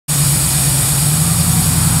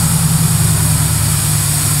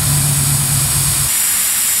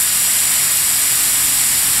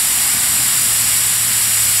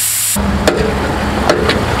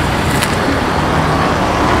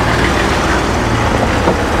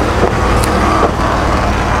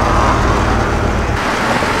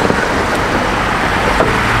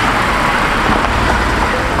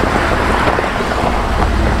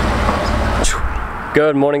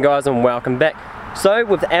Good morning guys and welcome back. So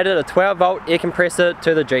we've added a 12 volt air compressor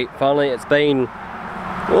to the Jeep. Finally, it's been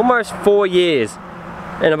almost 4 years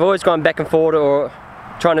and I've always gone back and forth or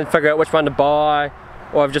trying to figure out which one to buy,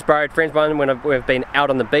 or I've just borrowed friends' one when we've been out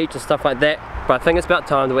on the beach and stuff like that. But I think it's about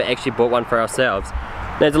time that we actually bought one for ourselves.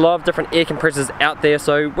 There's a lot of different air compressors out there,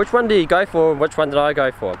 so which one do you go for and which one did I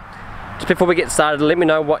go for? Just before we get started, let me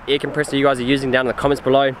know what air compressor you guys are using down in the comments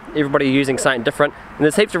below. Everybody using something different, and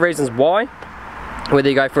there's heaps of reasons why. Whether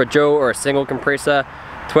you go for a dual or a single compressor,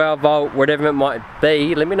 12 volt, whatever it might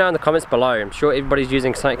be, let me know in the comments below. I'm sure everybody's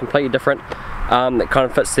using something completely different that kind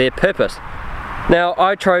of fits their purpose. Now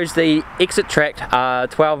I chose the Exitrax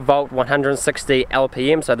 12 volt 160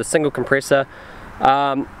 LPM, so the single compressor,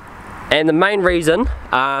 and the main reason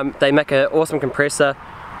they make an awesome compressor,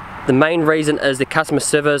 the main reason is the customer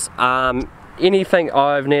service. Anything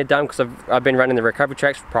I've never done, because I've been running the recovery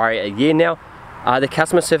tracks for probably a year now, the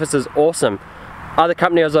customer service is awesome. Other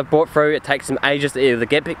companies I've bought through, it takes them ages to either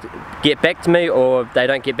get back to me, or they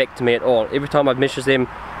don't get back to me at all. Every time I've messaged them,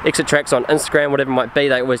 Exitax on Instagram, whatever it might be,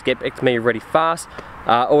 they always get back to me really fast.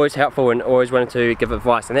 Always helpful and always wanting to give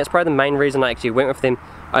advice, and that's probably the main reason I actually went with them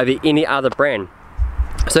over any other brand.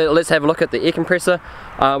 So let's have a look at the air compressor.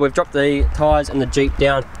 We've dropped the tyres in the Jeep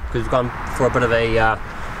down, because we've gone for a bit of a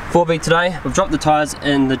 4B today. We've dropped the tyres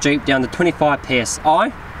in the Jeep down to 25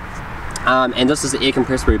 PSI, and this is the air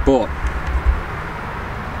compressor we bought.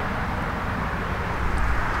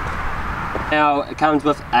 Now it comes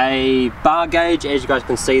with a bar gauge, as you guys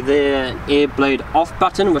can see there, an air bleed off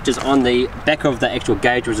button, which is on the back of the actual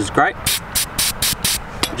gauge, which is great,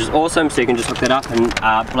 which is awesome. So you can just hook that up and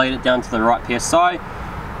bleed it down to the right PSI.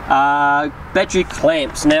 Battery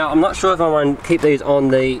clamps. Now I'm not sure if I want to keep these on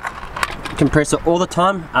the compressor all the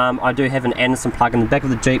time. I do have an Anderson plug in the back of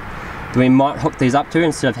the Jeep that we might hook these up to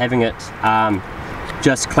instead of having it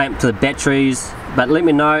just clamped to the batteries. But let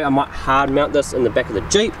me know, I might hard mount this in the back of the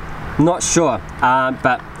Jeep. Not sure,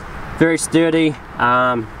 but very sturdy,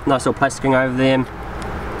 nice little plasticing over them.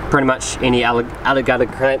 Pretty much any alligator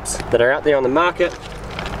clamps that are out there on the market.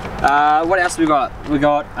 What else have we got? We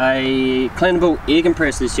got a cleanable air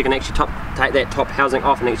compressor, so you can actually take that top housing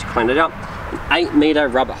off and actually clean it up. An 8-meter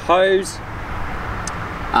rubber hose.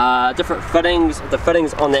 Different fittings. The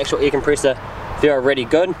fittings on the actual air compressor feel really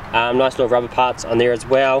good. Nice little rubber parts on there as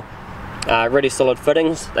well. Really solid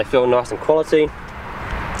fittings. They feel nice and quality.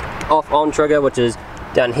 Off-on trigger, which is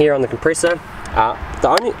down here on the compressor. The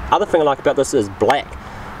only other thing I like about this is black.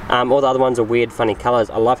 All the other ones are weird funny colours.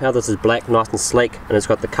 I love how this is black, nice and sleek, and it's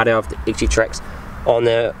got the cutout of the Exitrax on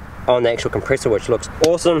the actual compressor, which looks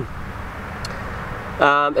awesome.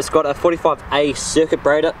 It's got a 45A circuit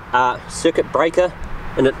breaker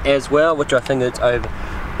in it as well, which I think is over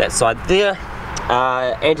that side there.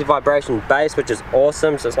 Anti-vibration base, which is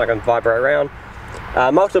awesome, so it's not going to vibrate around.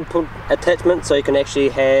 Multiple attachments, so you can actually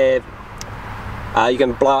have, you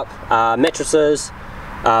can blow up mattresses,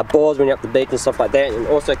 boards when you're up the beach and stuff like that, and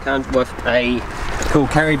also comes with a cool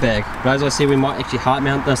carry bag. But as I said, we might actually hard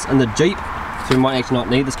mount this in the Jeep, so we might actually not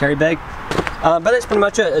need this carry bag. But that's pretty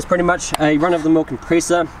much it. It's pretty much a run-of-the-mill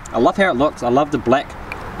compressor. I love how it looks. I love the black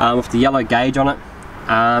with the yellow gauge on it.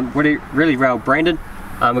 Really well branded.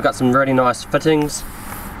 We've got some really nice fittings,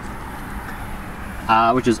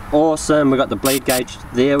 which is awesome. We've got the bleed gauge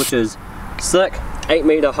there, which is sick.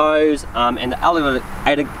 8-meter hose, and the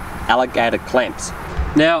alligator clamps.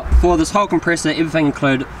 Now for this whole compressor, everything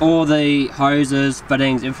included, all the hoses,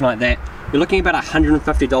 fittings, everything like that, you're looking at about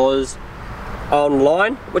 $150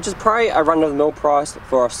 online, which is probably a run-of-the-mill price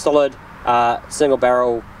for a solid single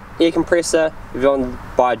barrel air compressor. If you want to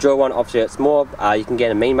buy a dual one, obviously it's more. You can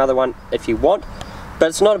get a mean mother one if you want, but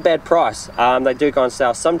it's not a bad price. They do go on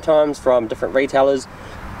sale sometimes from different retailers,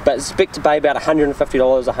 but expect to pay about $150,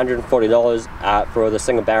 $140 for the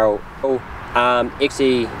single barrel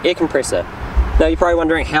XE air compressor. Now you're probably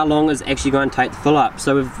wondering how long is it actually going to take to fill up.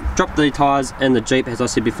 So we've dropped the tyres in the Jeep, as I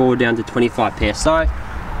said before, down to 25 PSI.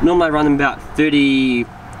 Normally I run them about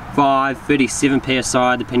 35, 37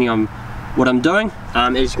 PSI depending on what I'm doing.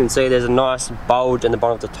 As you can see, there's a nice bulge in the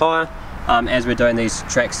bottom of the tyre. As we're doing these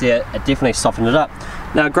tracks here, it definitely softened it up.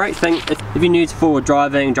 Now a great thing, if you're new to forward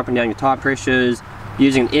driving, dropping down your tyre pressures,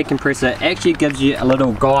 using an air compressor, it actually gives you a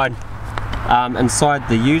little guide inside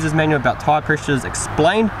the user's manual about tyre pressures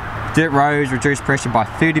explained. Dirt roads reduce pressure by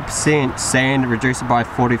 30%, sand reduce it by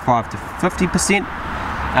 45 to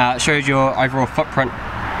 50%. It shows your overall footprint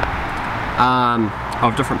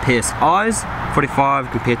of different PSIs, 45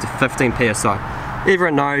 compared to 15 PSI.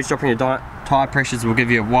 Everyone knows dropping your tyre pressures will give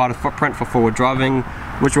you a wider footprint for forward driving,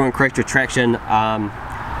 which will increase your traction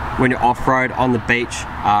when you're off-road, on the beach,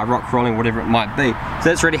 rock crawling, whatever it might be. So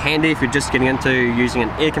that's really handy if you're just getting into using an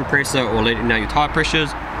air compressor or letting know your tyre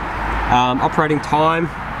pressures. Operating time,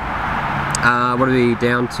 what are we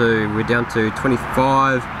down to? We're down to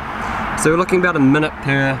 25. So we're looking about a minute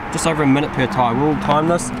per, just over a minute per tyre. We'll time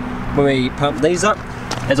this when we pump these up.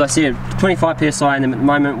 As I said, 25 psi in them at the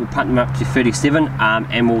moment. We'll pump them up to 37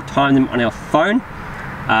 and we'll time them on our phone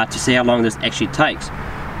to see how long this actually takes.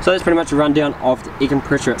 So that's pretty much a rundown of the air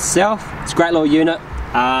compressor itself. It's a great little unit,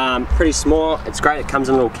 pretty small. It's great, it comes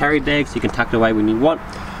in a little carry bag so you can tuck it away when you want.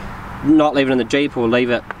 Not leave it in the Jeep or leave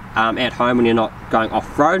it at home when you're not going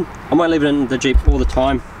off-road. I might leave it in the Jeep all the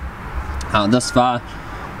time this far.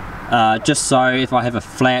 Just so if I have a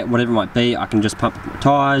flat, whatever it might be, I can just pump up my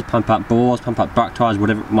tyres, pump up bores, pump up buck tyres,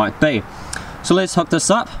 whatever it might be. So let's hook this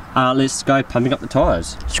up, let's go pumping up the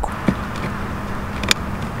tyres.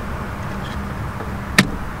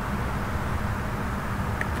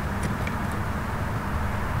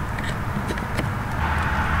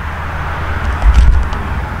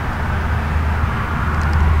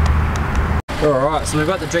 Alright, so we've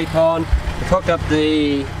got the Jeep on, we've hooked up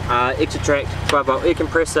the Exitrax 12-volt air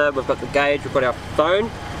compressor, we've got the gauge, we've got our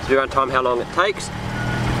phone, so we run time how long it takes.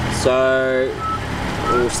 So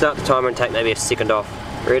we'll start the timer and take maybe a second off.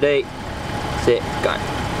 Ready, set, go.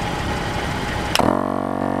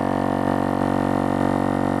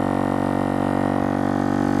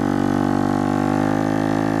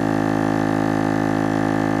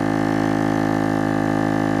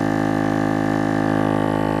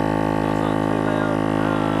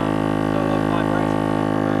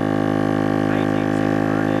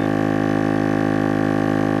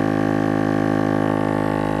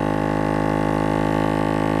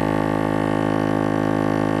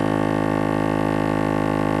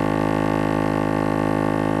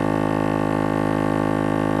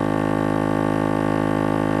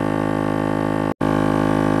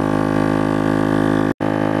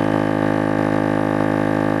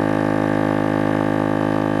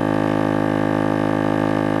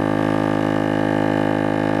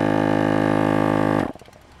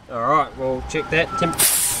 Alright, we'll check that.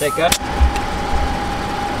 That go.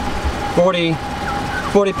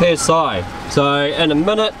 40 psi. So in a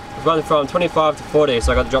minute, we've gone from 25 to 40,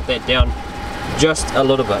 so I got to drop that down just a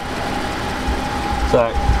little bit.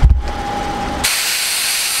 So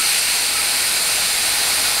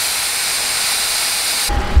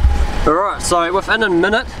alright, so within a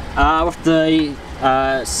minute, with the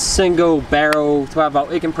single barrel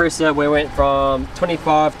 12-volt air compressor, we went from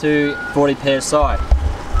 25 to 40 psi.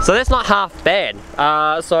 So that's not half bad.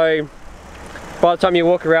 So by the time you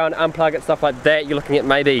walk around, unplug it, stuff like that, you're looking at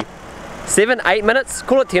maybe 7-8 minutes,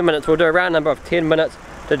 call it 10 minutes. We'll do a round number of 10 minutes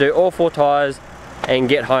to do all 4 tyres and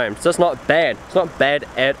get home. So it's not bad, it's not bad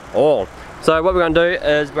at all. So what we're going to do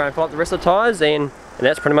is we're going to fill up the rest of the tyres and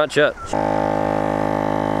that's pretty much it.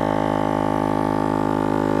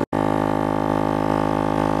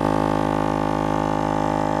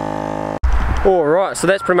 Alright, so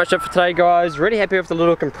that's pretty much it for today, guys. Really happy with the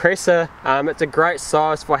little compressor. It's a great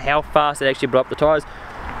size for how fast it actually blew up the tyres.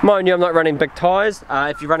 Mind you, I'm not running big tyres.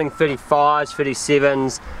 If you're running 35s,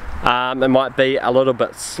 37s, it might be a little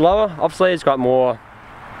bit slower. Obviously it's got more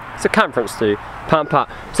circumference to pump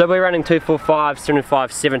up. So we're running 245,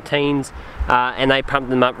 75, 17s, and they pump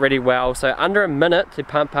them up really well. So under a minute to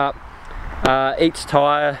pump up each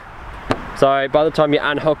tyre. So by the time you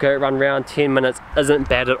unhook it, run around 10 minutes isn't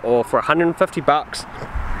bad at all. For 150 bucks,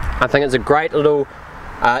 I think it's a great little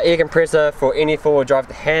air compressor for any four-wheel drive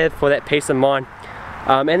to have, for that peace of mind.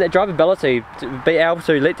 And that drivability, to be able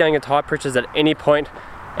to let down your tyre pressures at any point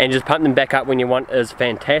and just pump them back up when you want is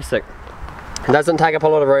fantastic. It doesn't take up a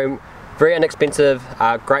lot of room, very inexpensive,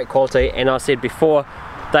 great quality, and I said before,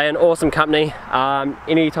 they're an awesome company.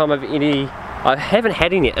 Any time I haven't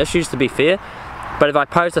had any issues, to be fair. But if I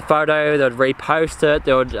post a photo, they would repost it,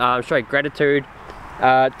 they would show gratitude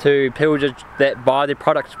to people that buy their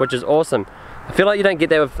products, which is awesome. I feel like you don't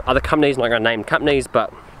get that with other companies, I'm not going to name companies,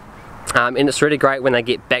 but and it's really great when they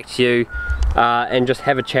get back to you and just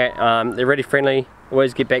have a chat. They're really friendly,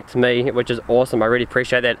 always get back to me, which is awesome. I really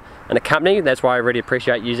appreciate that in a company. That's why I really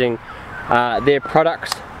appreciate using their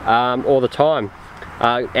products all the time.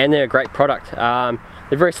 And they're a great product.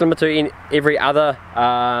 They're very similar to every other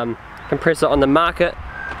compressor on the market,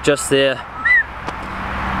 just their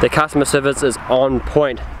customer service is on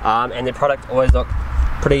point, and their product always look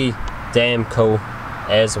pretty damn cool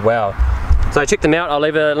as well. So check them out, I'll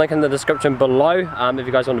leave a link in the description below if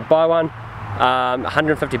you guys want to buy one.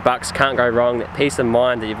 150 bucks, can't go wrong. That peace of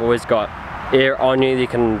mind that you've always got air on you, you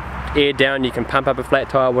can air down, you can pump up a flat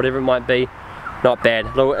tire, whatever it might be. not bad. A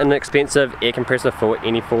little inexpensive air compressor for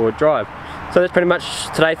any four-wheel drive. So that's pretty much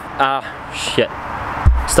today.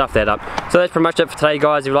 Stuff that up. So that's pretty much it for today,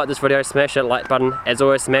 guys. If you like this video, smash that like button. As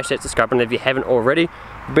always, smash that subscribe button if you haven't already.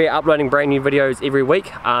 We'll be uploading brand new videos every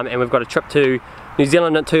week, and we've got a trip to New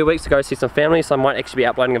Zealand in 2 weeks to go see some family, so I might actually be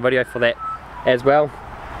uploading a video for that as well.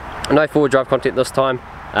 No four-wheel drive content this time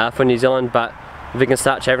for New Zealand, but if we can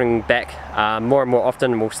start travelling back more and more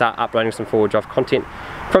often, we'll start uploading some four-wheel drive content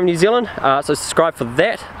from New Zealand. So subscribe for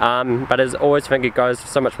that. But as always, thank you guys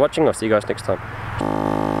so much for watching. I'll see you guys next time.